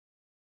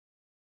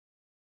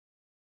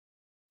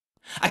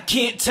I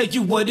can't tell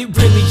you what it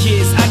really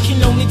is, I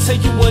can only tell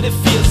you what it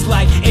feels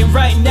like. And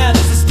right now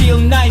there's a steel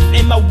knife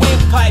in my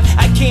windpipe.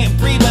 I can't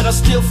breathe but I'll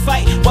still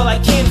fight while I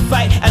can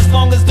fight. As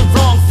long as the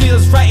wrong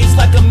feels right, it's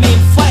like I'm in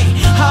flight.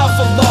 High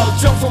for low,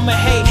 drunk from my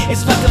hate,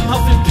 it's like I'm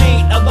huffing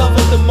pain. I love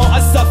her the more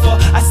I suffer,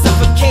 I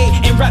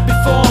suffocate. And right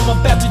before I'm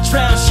about to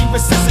drown, she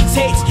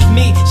resuscitates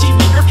me. She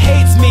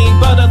hates me,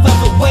 but I love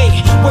her. Wait,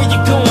 where you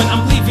going?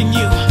 I'm leaving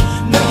you.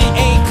 No, you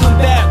ain't come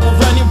back, we're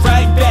running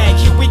right back.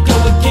 Here we go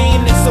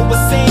again, it's so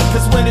insane.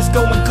 Cause when it's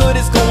going good,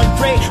 it's going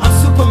great. I'm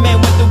Superman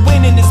with the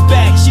wind in his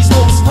back. She's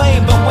Lois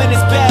Lane, but when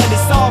it's bad,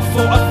 it's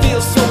awful. I feel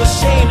so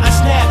ashamed, I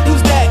snap,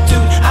 who's that dude?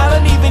 I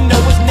don't even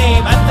know his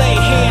name. I lay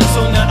hands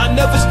on her, I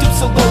never stoop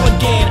so low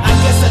again. I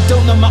guess I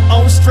don't know my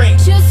own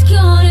strength. Just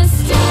gonna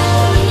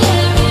stand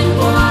there and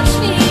watch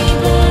me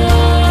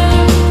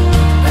burn.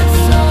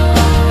 That's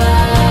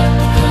alright,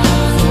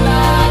 because I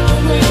like the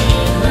way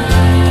it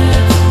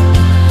hurts.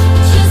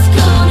 Just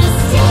gonna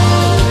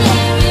stand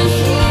there and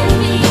hear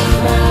me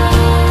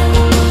cry.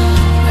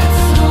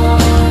 That's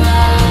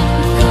alright,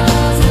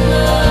 because I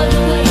love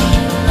the way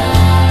you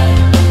lie.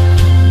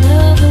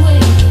 Love the way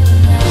you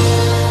lie.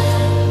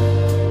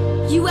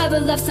 You ever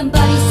love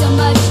somebody so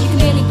much you can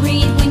barely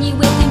breathe when you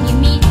with them you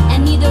meet,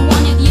 and neither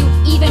one of you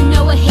even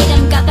know what hit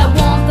him? Got that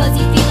warm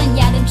fuzzy feeling,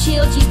 yeah, them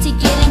chills used to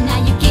get him. Now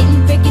you're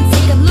getting freaking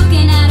sick of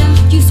looking at him.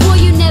 You swore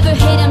you never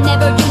hit him,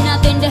 never do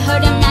nothing to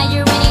hurt him. Now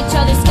you're in each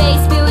other's face,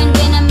 spewing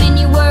venom in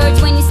your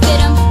words when you spit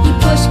them. You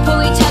push,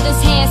 pull each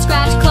other's hair,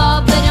 scratch,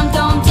 claw, blit them,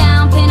 throw them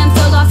down, pin them.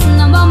 So lost in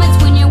the moments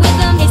when you're with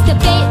them. It's the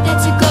fate that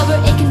took over,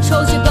 it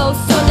controls you both.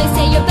 So they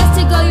say you're best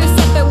to go your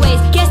separate ways.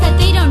 Guess that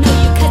they don't know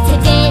you, cause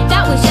today,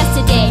 that was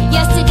yesterday.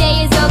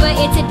 Yesterday is over,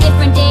 it's a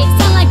different day.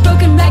 Sound like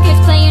broken records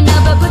playing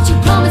over, but you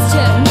promised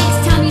her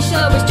next time you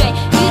show restraint.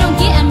 You don't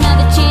get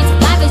another chance,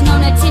 life is no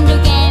Nintendo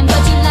game.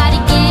 But you lied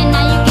again,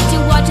 now you get to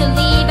watch her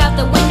leave out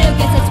the window.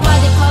 Guess that's why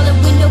they call it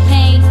window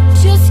pane.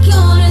 Just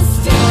gonna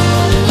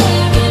stand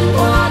there and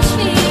watch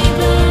me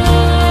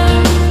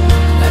burn.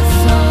 That's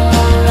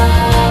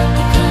alright,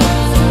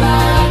 because I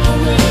like the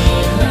way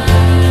it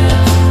hurts.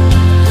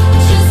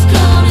 Just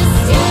gonna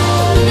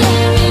stand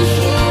there and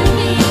hear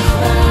me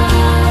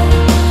cry.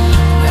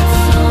 That's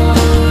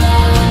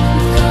alright,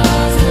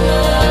 because I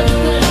love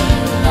the way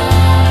you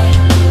lie.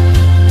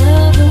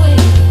 Love the way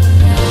you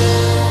lie.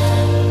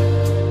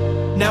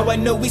 Now I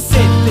know we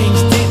said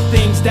things, did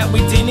things that we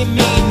didn't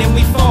mean, and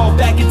we fall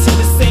back into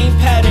the same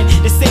pattern,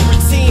 the same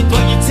routine.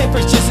 But your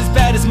temper's just as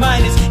bad as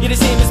mine is. You're the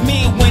same as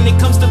me when it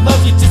comes to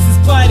love, you're just as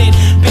blinded.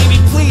 Baby,